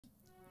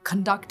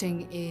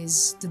Conducting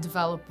is the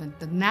development,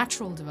 the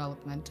natural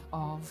development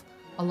of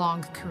a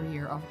long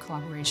career of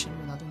collaboration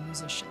with other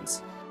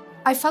musicians.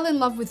 I fell in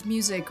love with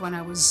music when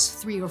I was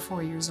 3 or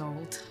 4 years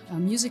old.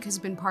 Music has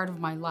been part of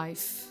my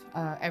life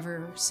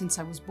ever since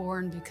I was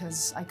born,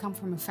 because I come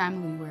from a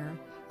family where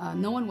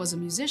no one was a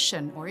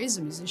musician or is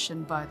a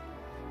musician, but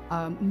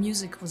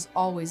music was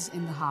always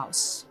in the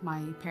house. My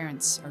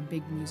parents are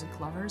big music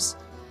lovers,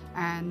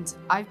 and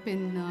I've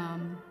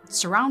been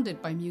surrounded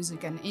by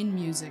music and in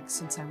music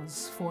since I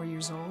was 4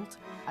 years old.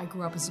 I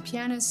grew up as a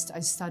pianist.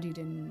 I studied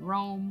in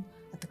Rome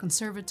at the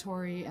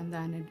conservatory, and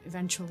then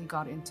eventually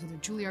got into the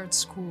Juilliard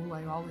school.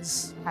 I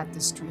always had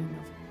this dream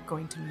of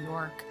going to New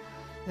York.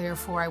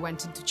 Therefore, I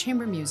went into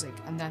chamber music,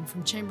 and then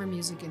from chamber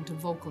music into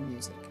vocal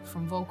music,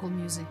 from vocal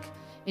music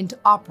into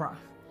opera.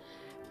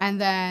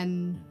 And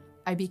then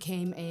I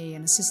became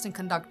an assistant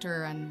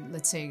conductor and,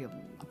 let's say,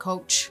 a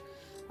coach,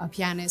 a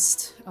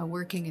pianist,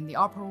 working in the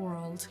opera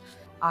world.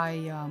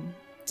 I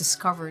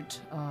discovered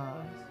a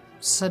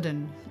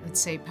sudden, let's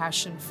say,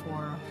 passion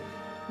for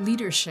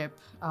leadership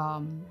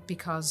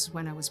because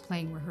when I was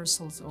playing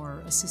rehearsals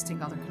or assisting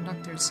other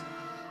conductors,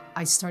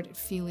 I started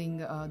feeling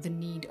the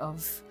need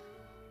of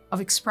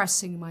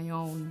expressing my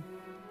own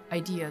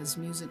ideas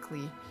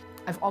musically.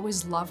 I've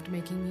always loved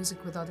making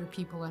music with other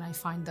people, and I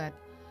find that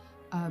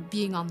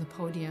being on the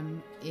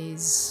podium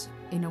is,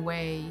 in a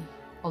way,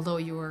 although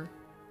you're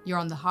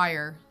on the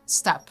higher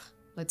step,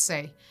 let's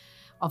say,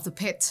 of the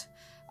pit,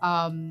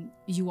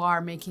 you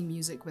are making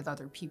music with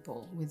other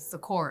people, with the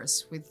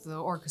chorus, with the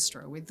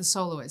orchestra, with the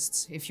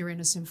soloists. If you're in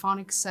a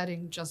symphonic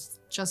setting,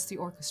 just the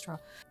orchestra.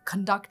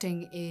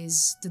 Conducting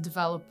is the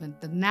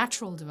development, the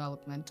natural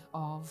development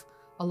of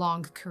a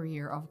long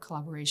career of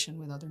collaboration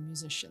with other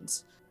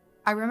musicians.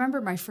 I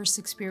remember my first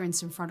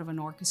experience in front of an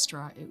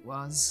orchestra. It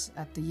was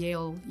at the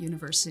Yale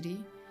University.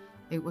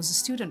 It was a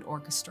student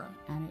orchestra,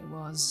 and it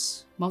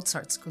was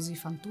Mozart's Così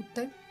fan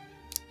tutte.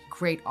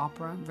 Great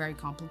opera, very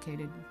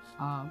complicated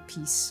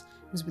piece.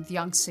 It was with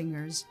young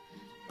singers.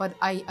 But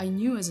I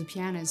knew as a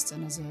pianist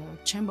and as a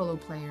cembalo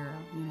player,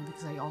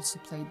 because I also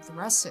played the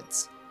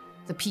recits,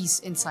 the piece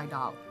inside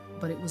out.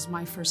 But it was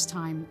my first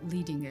time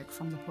leading it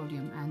from the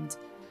podium, and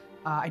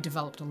I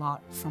developed a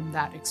lot from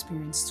that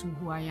experience to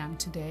who I am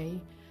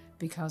today,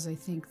 because I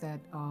think that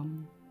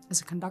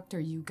as a conductor,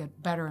 you get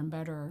better and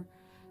better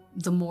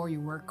the more you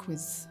work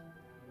with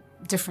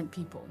different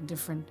people,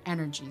 different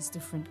energies,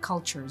 different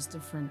cultures,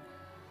 different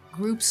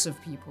groups of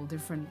people,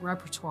 different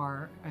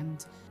repertoire.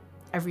 And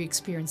every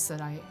experience that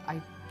I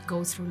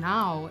go through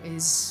now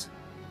is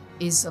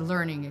a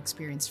learning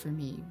experience for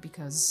me,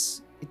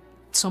 because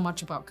so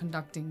much about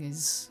conducting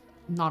is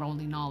not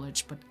only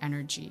knowledge, but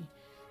energy,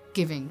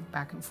 giving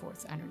back and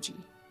forth energy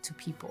to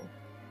people.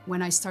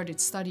 When I started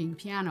studying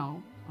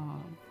piano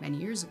many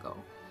years ago,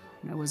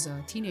 when I was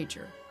a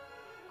teenager,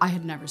 I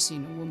had never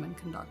seen a woman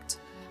conduct.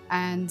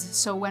 And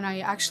so when I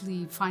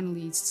actually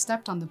finally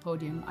stepped on the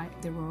podium,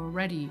 there were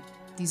already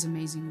these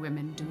amazing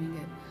women doing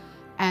it.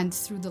 And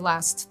through the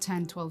last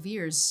 10, 12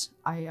 years,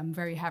 I am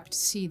very happy to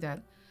see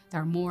that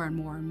there are more and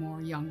more and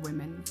more young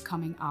women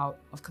coming out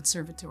of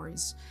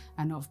conservatories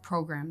and of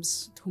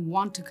programs who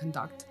want to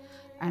conduct.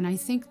 And I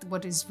think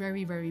what is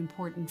very, very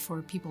important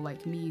for people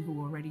like me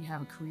who already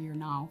have a career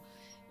now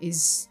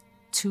is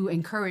to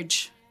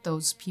encourage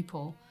those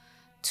people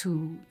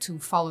to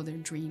follow their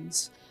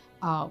dreams.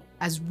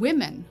 As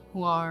women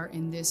who are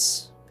in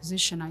this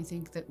position, I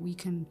think that we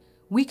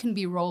can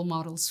be role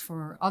models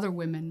for other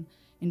women,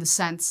 in the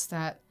sense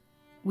that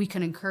we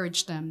can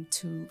encourage them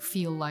to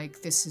feel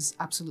like this is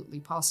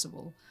absolutely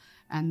possible,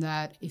 and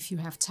that if you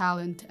have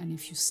talent and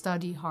if you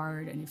study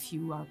hard and if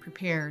you are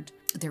prepared,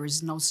 there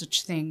is no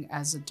such thing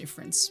as a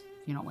difference.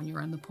 When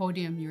you're on the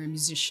podium, you're a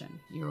musician,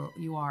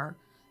 you are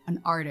an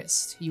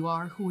artist, you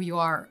are who you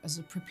are as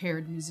a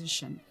prepared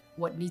musician.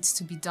 What needs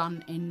to be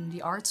done in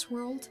the arts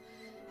world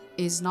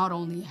is not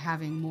only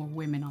having more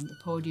women on the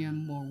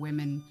podium, more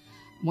women,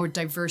 more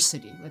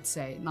diversity, let's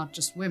say, not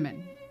just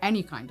women,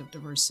 any kind of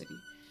diversity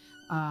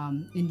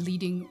in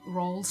leading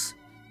roles,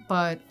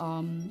 but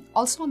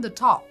also on the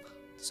top.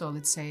 So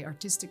let's say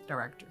artistic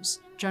directors,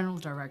 general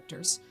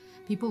directors,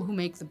 people who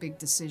make the big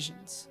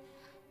decisions.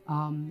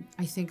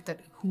 I think that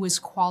who is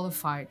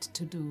qualified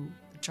to do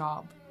the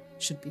job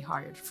should be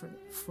hired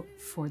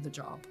for the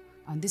job.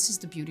 And this is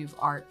the beauty of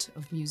art,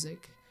 of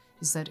music,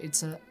 is that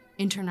it's an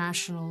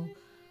international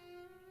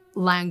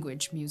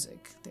language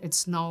music.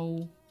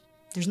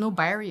 There's no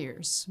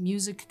barriers.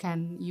 Music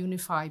can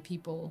unify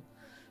people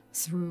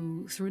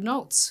through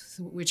notes,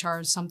 which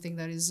are something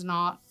that is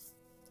not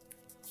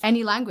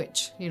any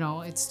language.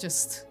 It's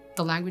just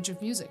the language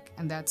of music,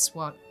 and that's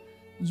what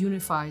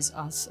unifies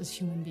us as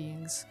human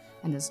beings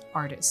and as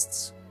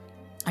artists.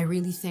 I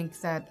really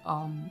think that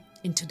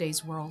in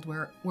today's world,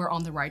 we're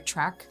on the right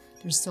track.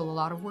 There's still a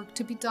lot of work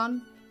to be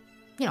done.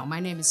 My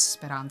name is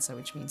Speranza,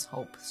 which means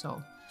hope,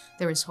 so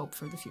there is hope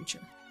for the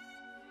future.